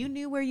 Yeah, and you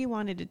knew where you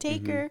wanted to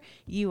take her.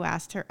 You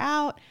asked her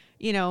out.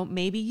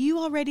 Maybe you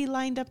already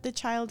lined up the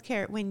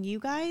childcare. When you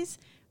guys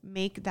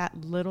make that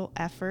little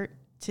effort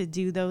to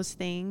do those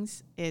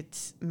things,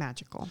 it's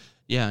magical.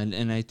 Yeah,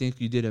 and I think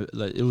you did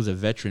it was a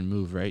veteran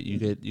move, right? You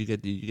get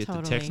totally.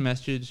 The text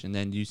message, and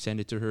then you send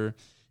it to her,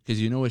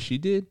 because you know what she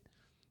did?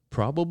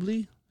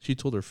 Probably she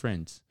told her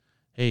friends,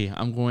 "Hey,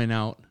 I'm going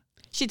out."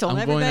 She told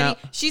everybody.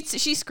 She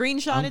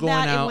screenshotted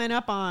that. Out. It went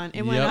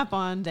up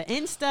on the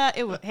Insta.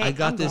 It was, hey, I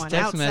got this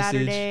text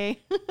message. Saturday.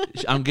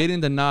 I'm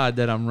getting the nod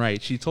that I'm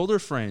right. She told her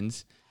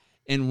friends,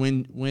 and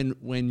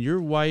when your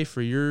wife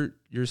or your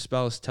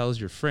spouse tells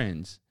your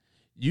friends,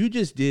 you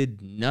just did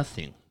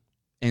nothing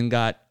and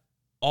got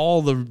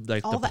all the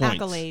points,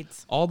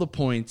 accolades, all the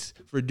points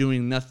for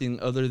doing nothing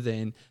other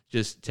than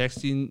just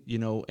texting,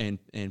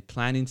 and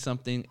planning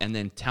something, and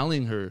then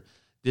telling her,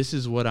 this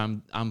is what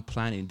I'm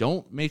planning.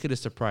 Don't make it a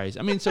surprise.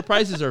 I mean,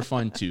 surprises are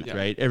fun too,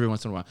 right? Every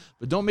once in a while.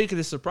 But don't make it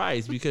a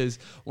surprise, because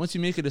once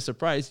you make it a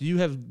surprise, you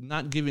have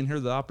not given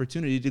her the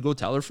opportunity to go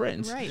tell her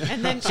friends. Right.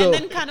 And then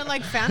kind of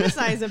like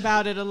fantasize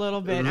about it a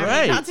little bit. Right.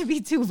 I mean, not to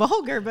be too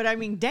vulgar, but I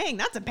mean, dang,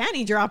 that's a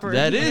panty dropper.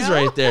 That is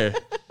right there.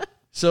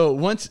 So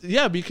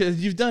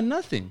because you've done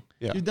nothing.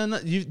 Yeah.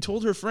 You've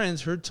told her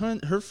friends.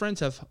 Her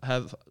friends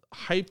have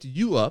hyped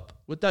you up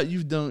without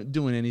you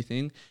doing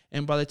anything.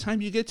 And by the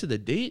time you get to the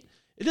date,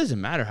 it doesn't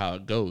matter how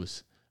it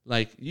goes.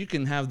 Like, you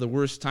can have the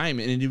worst time,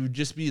 and it would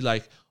just be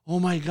like, oh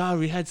my God,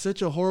 we had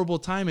such a horrible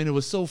time, and it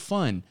was so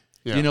fun,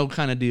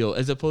 kind of deal,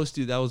 as opposed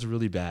to that was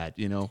really bad,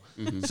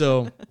 Mm-hmm.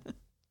 So,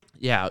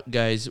 yeah,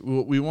 guys,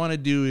 what we want to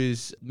do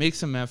is make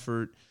some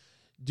effort.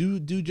 Do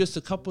just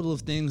a couple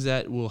of things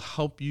that will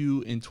help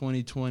you in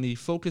 2020.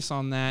 Focus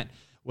on that,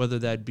 whether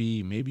that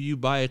be maybe you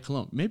buy a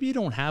cologne. Maybe you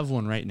don't have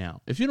one right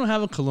now. If you don't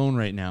have a cologne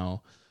right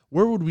now,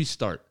 where would we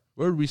start?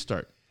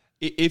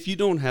 If you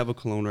don't have a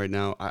cologne right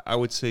now, I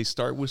would say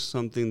start with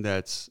something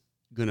that's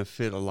going to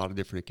fit a lot of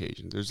different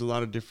occasions. There's a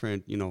lot of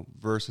different,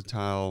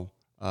 versatile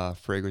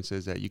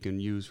fragrances that you can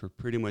use for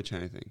pretty much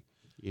anything.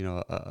 You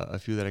know, a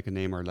few that I can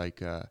name are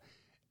like,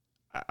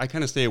 I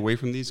kind of stay away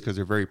from these because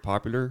they're very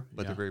popular,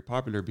 but they're very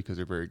popular because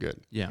they're very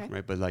good. Yeah. Okay.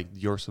 Right. But like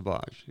Dior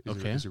Sauvage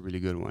is a really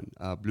good one.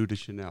 Bleu de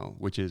Chanel,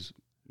 which is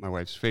my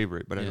wife's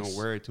favorite, but I don't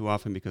wear it too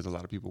often because a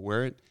lot of people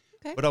wear it.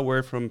 Okay. But I'll wear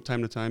it from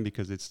time to time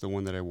because it's the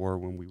one that I wore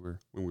when we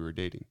were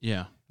dating.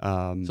 Yeah.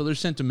 So there's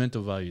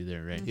sentimental value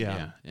there, right?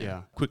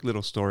 Yeah. Quick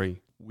little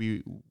story.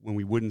 When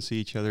we wouldn't see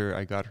each other,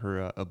 I got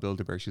her a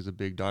Build-A-Bear. She's a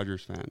big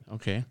Dodgers fan.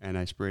 Okay. And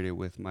I sprayed it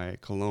with my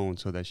cologne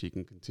so that she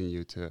can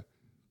continue to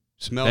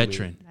smell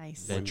Veteran. me.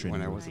 Nice. Veteran.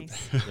 When I wasn't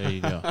Nice. There you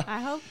go.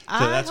 I hope that's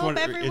I hope one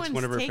of her- it's everyone's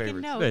one of her taking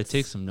favorites. notes. Better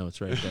take some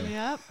notes right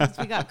there. Yep.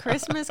 We got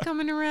Christmas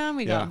coming around.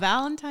 We Yeah. got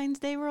Valentine's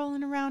Day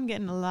rolling around.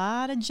 Getting a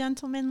lot of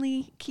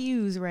gentlemanly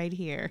cues right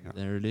here.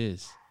 There it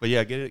is. But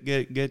yeah,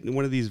 get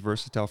one of these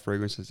versatile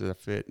fragrances that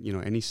fit, you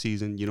know, any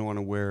season. You don't want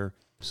to wear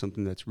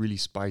something that's really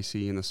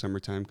spicy in the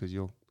summertime because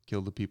you'll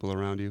kill the people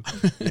around you,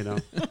 you know.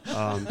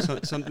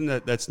 Something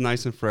that's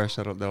nice and fresh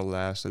that'll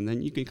last, and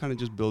then you can kind of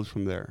just build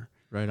from there.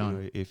 Right You on.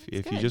 know, if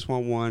good. you just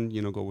want one,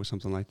 you know, go with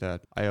something like that.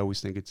 I always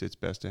think it's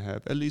best to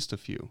have at least a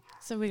few.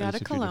 So we At got a least a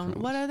few cologne.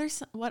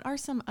 different What are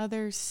some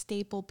other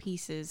staple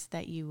pieces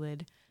that you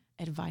would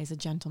advise a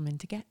gentleman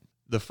to get?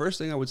 The first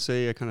thing I would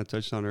say, I kind of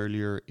touched on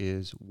earlier,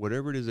 is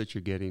whatever it is that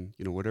you're getting,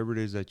 you know, whatever it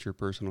is that your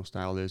personal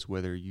style is,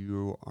 whether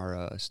you are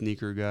a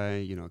sneaker guy,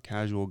 you know, a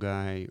casual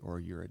guy, or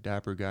you're a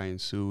dapper guy in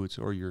suits,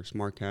 or you're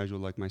smart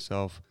casual like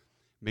myself,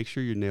 make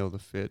sure you nail the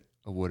fit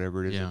of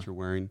whatever it is that you're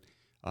wearing.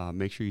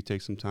 Make sure you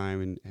take some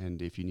time,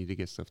 and if you need to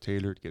get stuff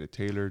tailored, get it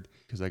tailored.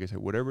 Because like I said,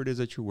 whatever it is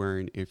that you're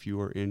wearing, if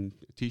you are in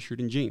a t-shirt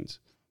and jeans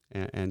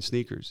and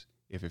sneakers,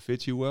 if it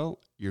fits you well,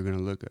 you're going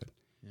to look good.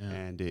 Yeah.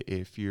 And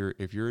if you're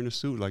in a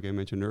suit, like I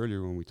mentioned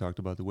earlier when we talked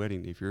about the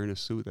wedding, if you're in a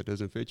suit that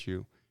doesn't fit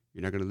you,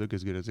 you're not going to look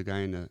as good as a guy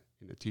in a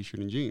t-shirt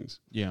and jeans.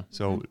 Yeah.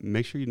 So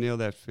make sure you nail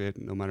that fit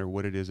no matter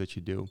what it is that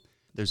you do.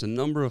 There's a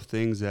number of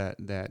things that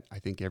I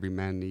think every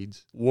man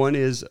needs. One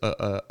is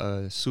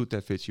a suit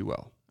that fits you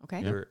well.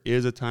 Okay. There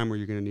is a time where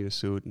you're going to need a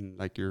suit, and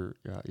like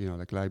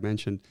like I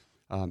mentioned,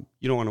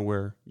 you don't want to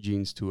wear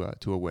jeans to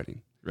a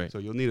wedding. Right. So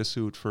you'll need a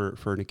suit for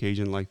an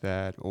occasion like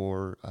that,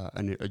 or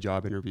a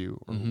job interview,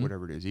 or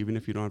whatever it is. Even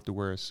if you don't have to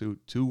wear a suit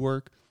to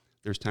work,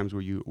 there's times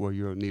where you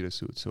don't need a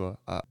suit. So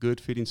a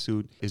good fitting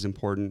suit is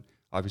important.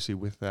 Obviously,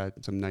 with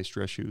that, some nice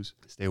dress shoes.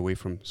 Stay away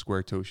from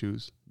square toe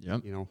shoes.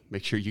 Yep. You know,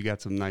 make sure you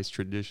got some nice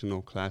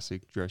traditional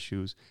classic dress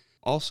shoes.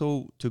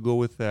 Also, to go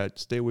with that,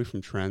 stay away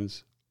from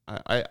trends.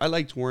 I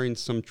liked wearing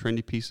some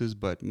trendy pieces,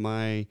 but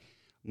my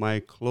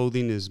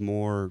clothing is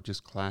more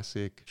just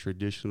classic,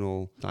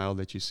 traditional style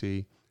that you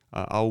see.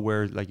 I'll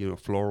wear, like, you know,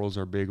 florals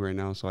are big right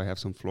now, so I have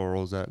some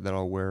florals that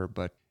I'll wear,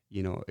 but,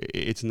 you know,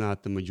 it's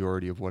not the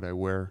majority of what I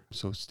wear.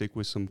 So stick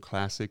with some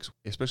classics,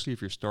 especially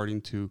if you're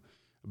starting to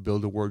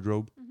build a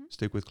wardrobe.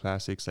 Stick with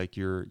classics like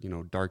your, you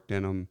know, dark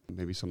denim,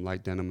 maybe some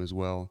light denim as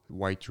well,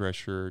 white dress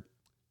shirt,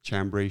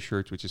 chambray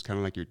shirts, which is kind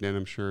of like your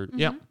denim shirt,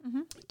 Yeah.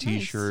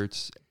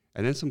 T-shirts,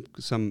 and then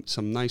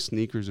some nice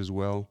sneakers as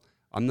well.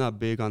 I'm not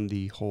big on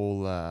the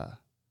whole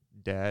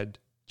dad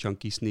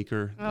chunky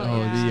sneaker.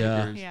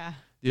 Yeah.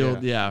 The old,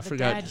 I The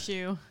forgot. dad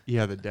shoe.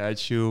 Yeah, the dad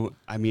shoe.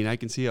 I mean, I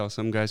can see how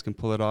some guys can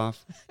pull it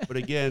off, but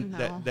again,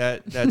 No.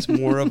 that's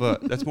more of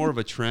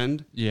a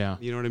trend. Yeah.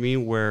 You know what I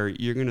mean? Where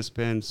you're gonna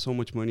spend so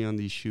much money on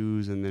these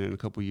shoes, and then in a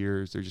couple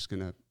years, they're just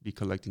gonna be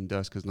collecting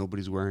dust because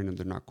nobody's wearing them.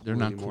 They're not cool They're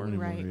not anymore. cool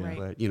anymore. Right, yeah. right.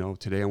 But you know,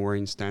 today I'm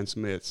wearing Stan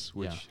Smiths,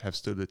 which Yeah. have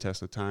stood the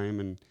test of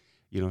time, and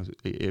you know,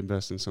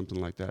 invest in something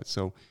like that.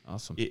 So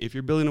Awesome. if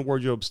you're building a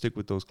wardrobe, stick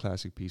with those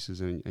classic pieces,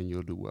 and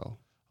you'll do well.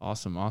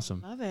 Awesome.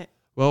 Love it.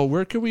 Well,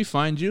 where can we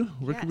find you?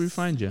 Where can we Yes.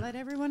 find you? Let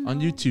everyone On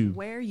know YouTube.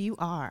 where you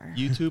are.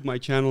 YouTube, my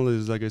channel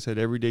is, like I said,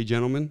 Everyday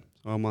Gentleman.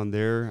 So I'm on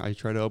there. I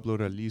try to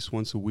upload at least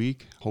once a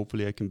week.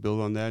 Hopefully I can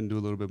build on that and do a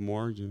little bit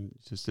more. It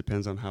just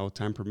depends on how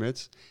time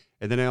permits.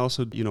 And then I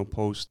also, you know,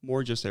 post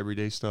more just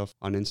everyday stuff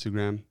on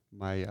Instagram.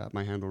 My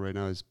handle right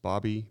now is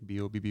Bobby,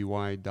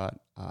 BOBBY.NAKS,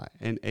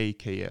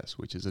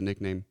 which is a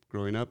nickname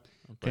growing up.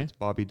 But Okay. it's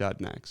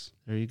Bobby.Nax.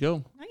 There you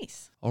go.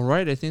 Nice. All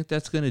right. I think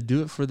that's going to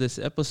do it for this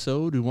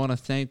episode. We want to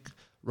thank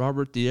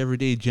Robert, the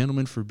Everyday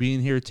Gentleman, for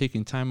being here,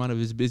 taking time out of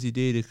his busy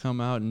day to come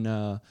out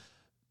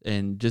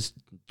and just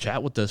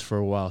chat with us for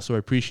a while. So I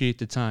appreciate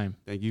the time.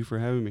 Thank you for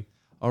having me.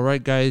 All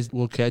right, guys.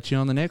 We'll catch you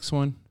on the next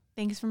one.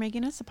 Thanks for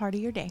making us a part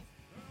of your day.